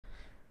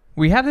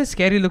We have this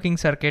scary looking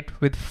circuit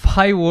with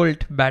 5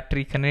 volt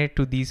battery connected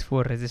to these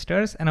 4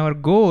 resistors, and our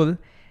goal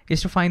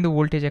is to find the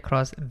voltage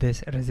across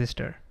this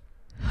resistor.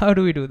 How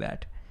do we do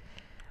that?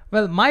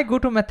 Well, my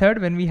go-to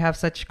method when we have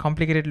such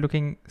complicated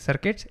looking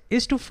circuits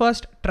is to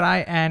first try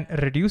and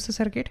reduce the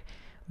circuit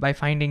by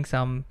finding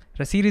some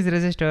series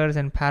resistors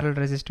and parallel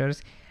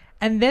resistors,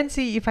 and then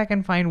see if I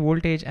can find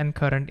voltage and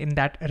current in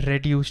that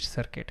reduced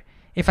circuit.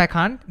 If I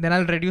can't, then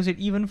I'll reduce it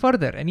even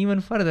further and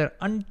even further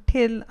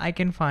until I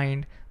can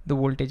find the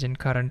voltage and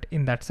current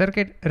in that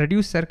circuit,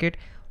 reduced circuit.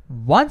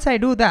 Once I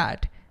do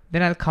that,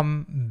 then I'll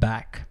come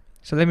back.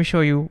 So let me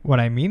show you what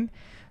I mean.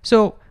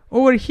 So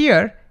over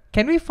here,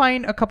 can we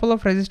find a couple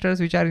of resistors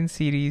which are in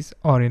series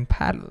or in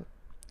parallel?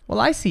 Well,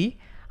 I see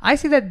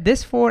that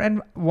this 4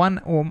 and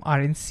 1 ohm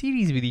are in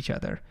series with each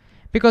other,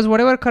 because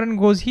whatever current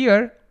goes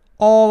here,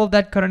 all of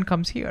that current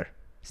comes here.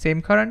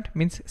 Same current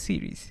means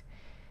series.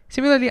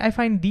 Similarly, I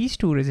find these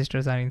 2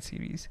 resistors are in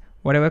series.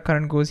 Whatever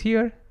current goes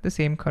here, the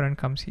same current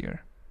comes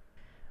here.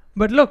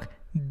 But look,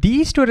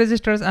 these 2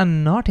 resistors are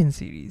not in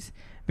series,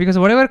 because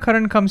whatever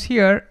current comes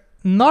here,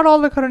 not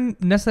all the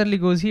current necessarily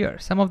goes here.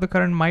 Some of the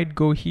current might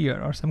go here,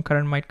 or some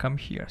current might come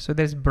here. So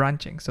there's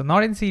branching. So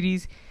not in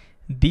series,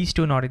 these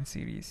 2 not in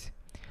series.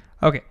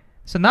 Okay,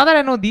 so now that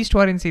I know these 2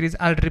 are in series,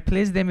 I'll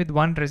replace them with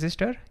 1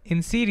 resistor.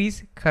 In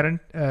series,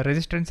 current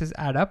resistances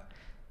add up.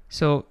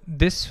 So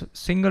this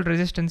single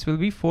resistance will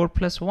be 4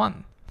 plus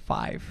 1,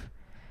 5.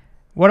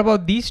 What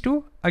about these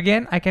 2?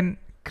 Again, I can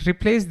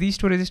replace these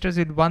 2 resistors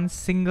with 1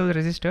 single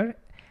resistor,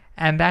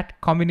 and that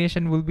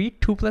combination will be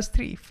 2 plus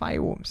 3, 5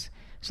 ohms.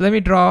 So let me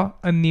draw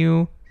a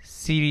new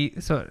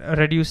series, so a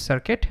reduced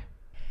circuit.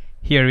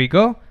 Here we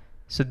go.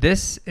 So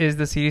this is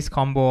the series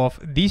combo of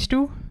these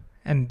 2,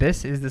 and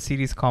this is the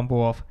series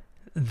combo of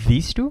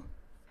these 2.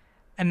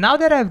 And now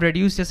that I've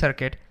reduced the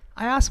circuit,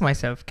 I ask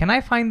myself, can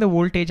I find the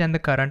voltage and the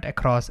current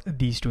across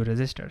these 2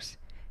 resistors?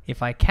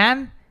 If I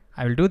can,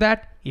 I will do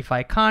that. If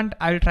I can't,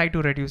 I'll try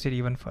to reduce it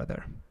even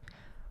further.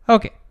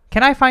 Okay,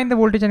 can I find the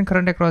voltage and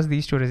current across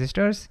these 2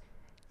 resistors?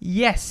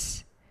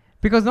 Yes,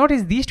 because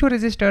notice these 2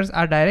 resistors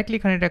are directly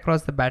connected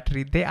across the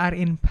battery. They are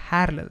in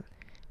parallel.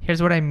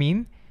 Here's what I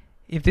mean.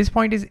 If this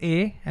point is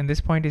A and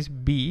this point is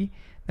B,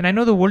 then I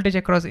know the voltage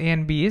across A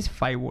and B is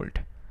 5 volt.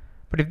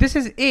 But if this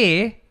is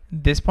A,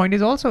 this point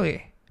is also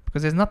A,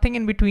 because there's nothing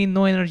in between,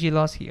 no energy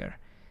loss here.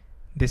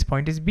 This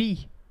point is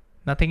B,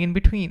 nothing in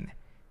between.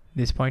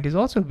 This point is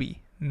also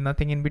B,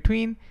 nothing in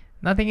between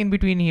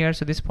here,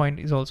 so this point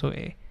is also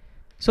A.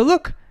 So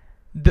look,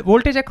 the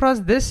voltage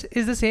across this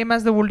is the same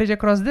as the voltage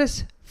across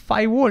this,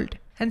 5 volt,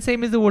 and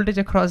same is the voltage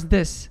across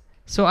this.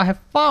 So I have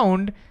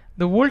found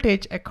the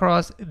voltage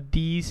across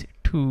these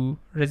 2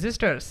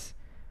 resistors.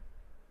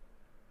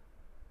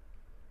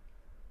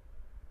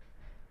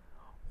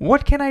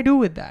 What can I do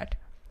with that?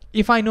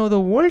 If I know the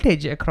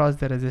voltage across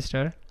the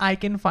resistor, I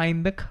can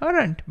find the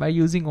current by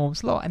using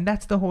Ohm's law, and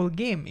that's the whole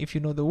game. If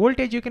you know the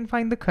voltage, you can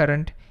find the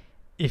current.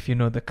 If you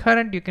know the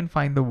current, you can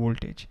find the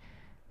voltage.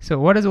 So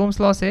what does Ohm's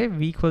law say?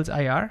 V equals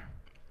IR.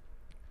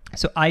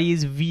 So I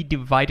is V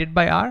divided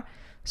by R.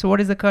 So what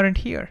is the current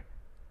here?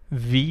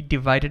 V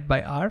divided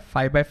by R,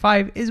 5 by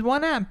 5 is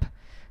 1 amp.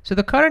 So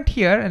the current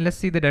here, and let's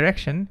see the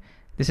direction.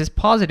 This is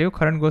positive,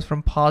 current goes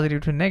from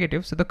positive to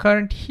negative. So the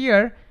current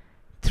here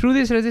through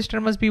this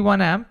resistor must be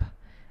 1 amp.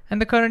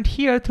 And the current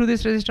here through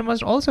this resistor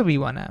must also be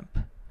 1 amp.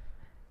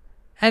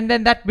 And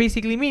then that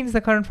basically means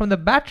the current from the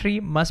battery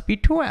must be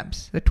 2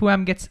 amps. The 2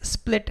 amp gets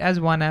split as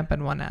 1 amp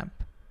and 1 amp.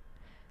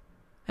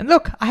 And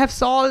look, I have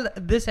solved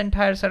this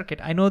entire circuit.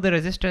 I know the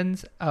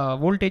resistance,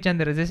 voltage and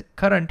the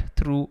current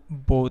through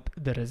both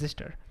the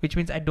resistor, which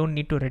means I don't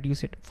need to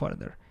reduce it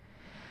further.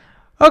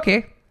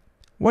 Okay,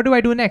 what do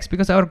I do next?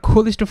 Because our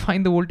goal is to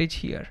find the voltage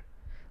here.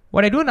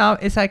 What I do now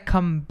is I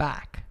come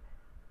back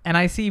and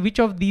I see which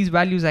of these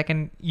values I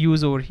can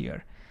use over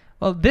here.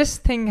 Well, this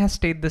thing has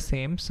stayed the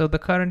same, so the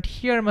current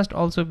here must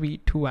also be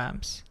 2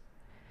 amps.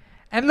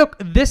 And look,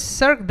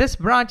 this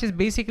branch is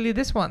basically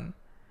this one,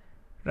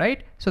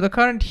 right? So the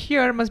current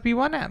here must be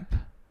 1 amp.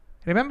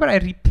 Remember, I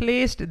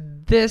replaced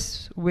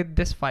this with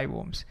this 5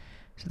 ohms.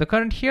 So the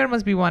current here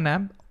must be 1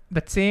 amp.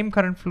 That same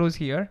current flows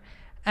here.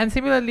 And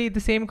similarly,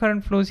 the same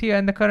current flows here,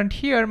 and the current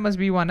here must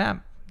be 1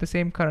 amp. The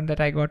same current that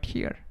I got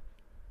here,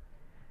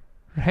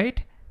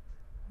 right?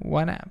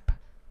 1 amp.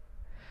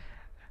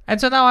 And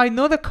so now I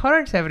know the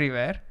currents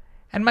everywhere,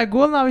 and my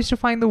goal now is to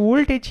find the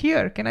voltage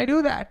here. Can I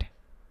do that?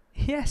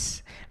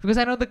 Yes, because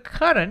I know the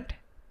current.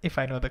 If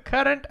I know the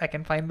current, I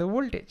can find the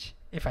voltage.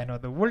 If I know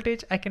the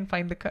voltage, I can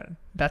find the current.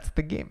 That's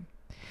the game.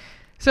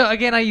 So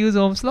again, I use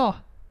Ohm's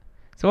law.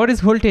 So what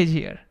is voltage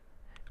here?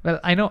 Well,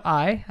 I know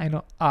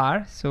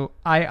R, so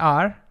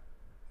IR,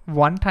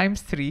 1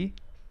 times 3,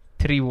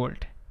 3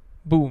 volt.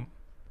 Boom.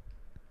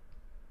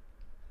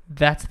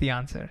 That's the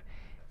answer.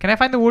 Can I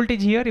find the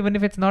voltage here even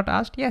if it's not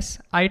asked? Yes,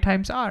 I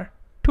times R,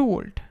 2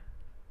 volt.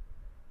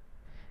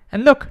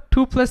 And look,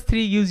 2 plus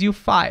 3 gives you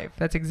 5.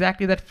 That's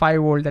exactly that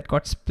 5 volt that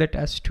got split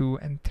as 2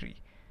 and 3.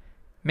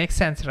 Makes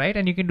sense, right?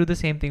 And you can do the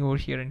same thing over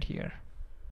here and here.